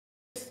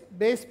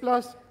base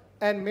plus,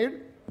 and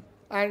mid.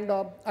 And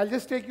I'll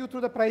just take you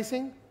through the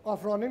pricing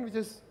of Ronin, which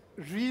is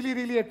really,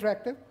 really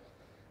attractive.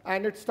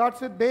 And it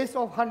starts with base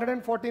of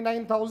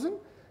 149,000,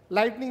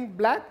 lightning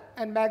black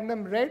and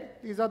magnum red.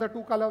 These are the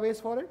two colorways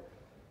for it.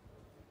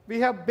 We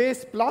have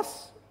base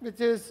plus,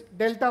 which is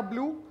delta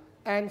blue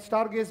and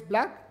stargaze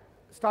black,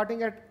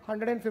 starting at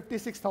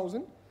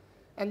 156,000.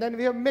 And then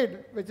we have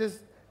mid, which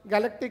is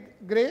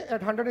galactic gray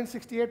at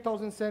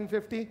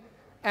 168,750,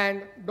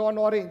 and dawn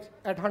orange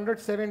at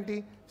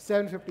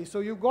 170,750. So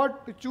you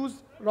got to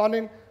choose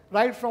Ronin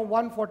right from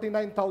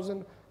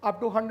 149,000 up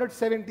to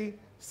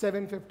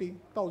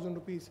 170,750,000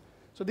 rupees.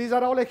 So these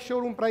are all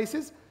ex-showroom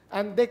prices,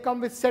 and they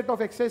come with set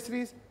of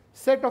accessories,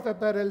 set of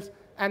apparels,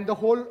 and the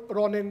whole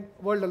Ronin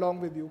world along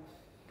with you.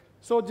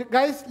 So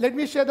guys, let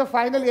me share the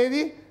final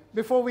AV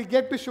before we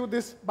get to shoot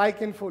this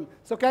bike in full.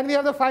 So can we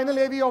have the final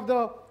AV of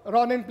the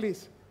Ronin,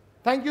 please?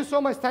 Thank you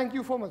so much. Thank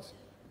you so much.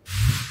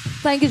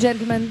 Thank you,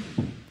 gentlemen.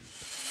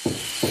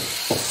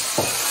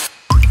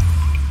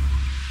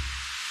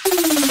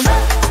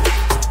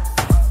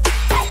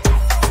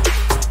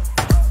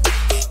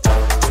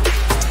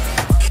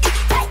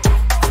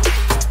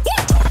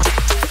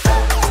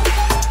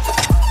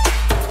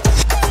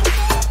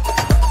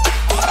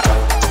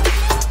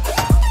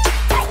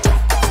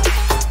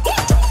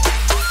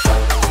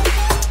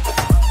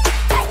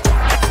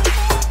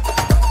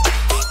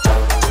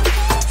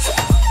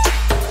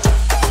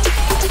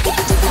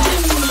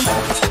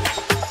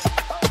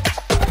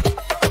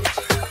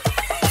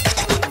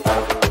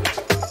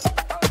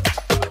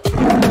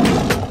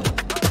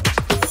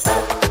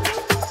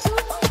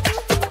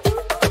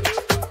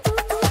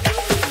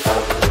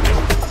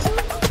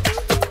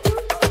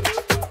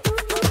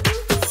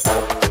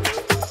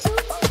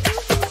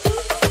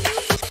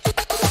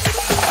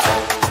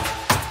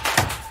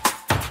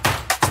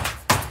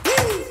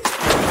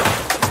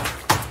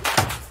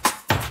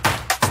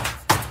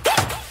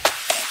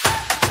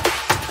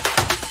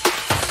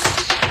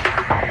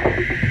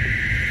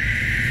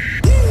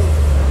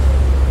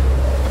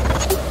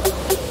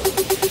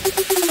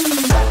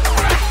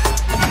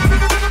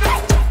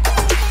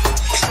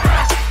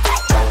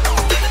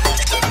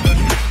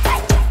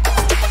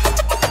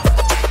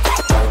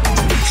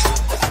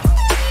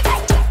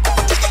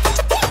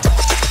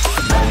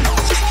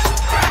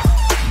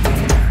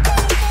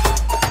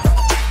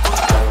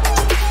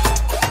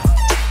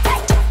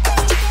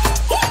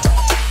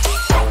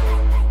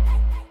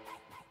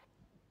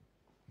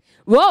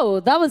 Whoa,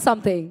 that was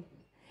something.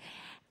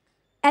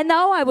 And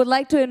now I would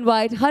like to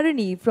invite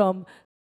Harini from